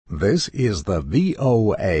This is the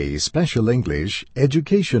VOA Special English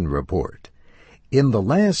Education Report. In the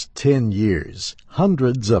last 10 years,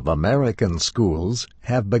 hundreds of American schools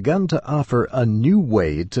have begun to offer a new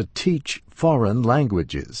way to teach foreign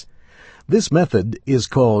languages. This method is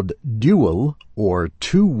called dual or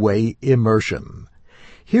two-way immersion.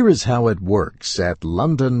 Here is how it works at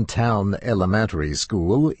London Town Elementary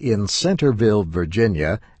School in Centerville,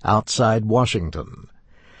 Virginia, outside Washington.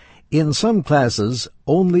 In some classes,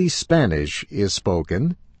 only Spanish is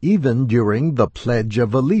spoken, even during the Pledge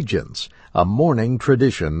of Allegiance, a morning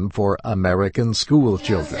tradition for American school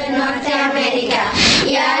children.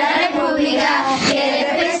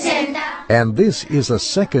 And this is a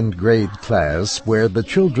second-grade class where the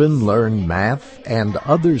children learn math and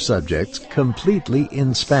other subjects completely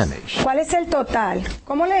in Spanish. ¿Cuál es el total?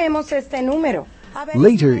 ¿Cómo leemos este número?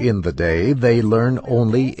 Later in the day, they learn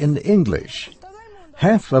only in English.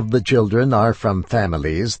 Half of the children are from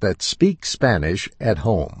families that speak Spanish at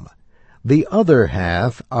home. The other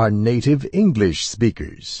half are native English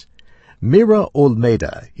speakers. Mira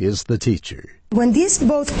Olmeda is the teacher. When these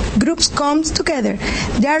both groups come together,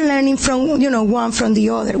 they are learning from, one from the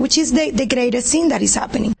other, which is the greatest thing that is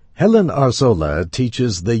happening. Helen Arzola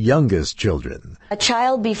teaches the youngest children. A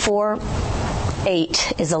child before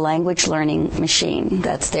 8 is a language learning machine.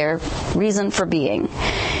 That's their reason for being,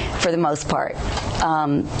 for the most part.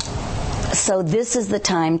 So this is the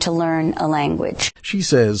time to learn a language. She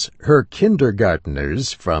says her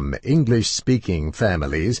kindergarteners from English-speaking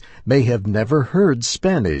families may have never heard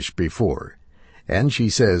Spanish before. And she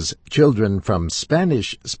says children from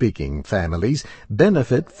Spanish-speaking families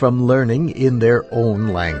benefit from learning in their own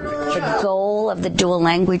language. The goal of the dual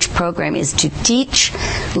language program is to teach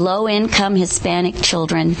low-income Hispanic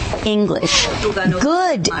children English,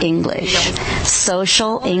 good English,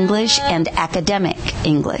 social English, and academic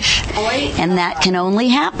English. And that can only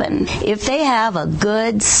happen if they have a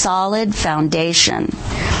good, solid foundation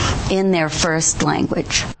in their first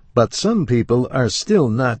language. But some people are still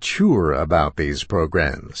not sure about these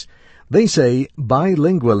programs. They say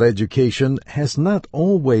bilingual education has not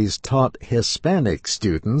always taught Hispanic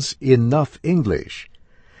students enough English.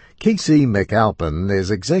 Casey McAlpin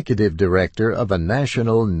is executive director of a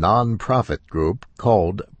national non-profit group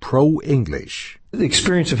called Pro-English. The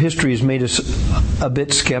experience of history has made us a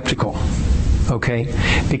bit skeptical, okay?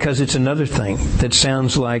 Because it's another thing that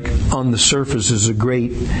sounds like on the surface is a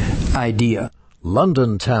great idea.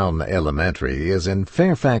 London Town Elementary is in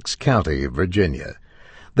Fairfax County, Virginia.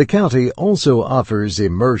 The county also offers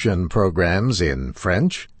immersion programs in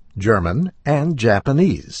French, German, and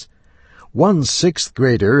Japanese. One sixth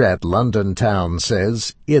grader at London Town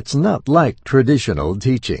says it's not like traditional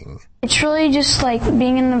teaching. It's really just like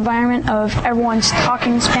being in an environment of everyone's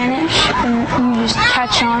talking Spanish and you just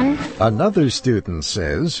catch on. Another student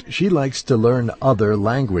says she likes to learn other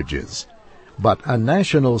languages. But a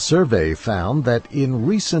national survey found that in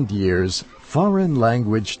recent years, foreign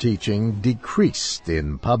language teaching decreased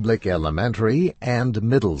in public elementary and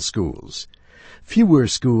middle schools. Fewer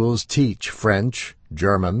schools teach French,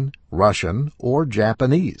 German, Russian, or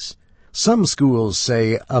Japanese. Some schools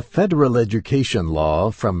say a federal education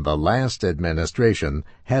law from the last administration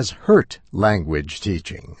has hurt language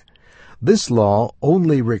teaching. This law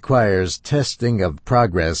only requires testing of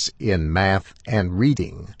progress in math and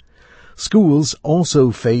reading. Schools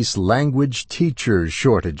also face language teacher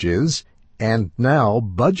shortages and now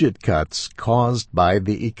budget cuts caused by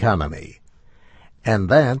the economy. And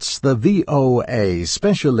that's the VOA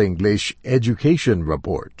Special English Education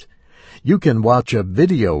Report. You can watch a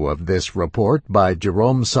video of this report by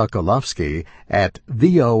Jerome Sokolovsky at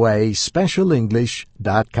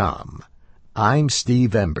voaspecialenglish.com. I'm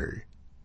Steve Ember.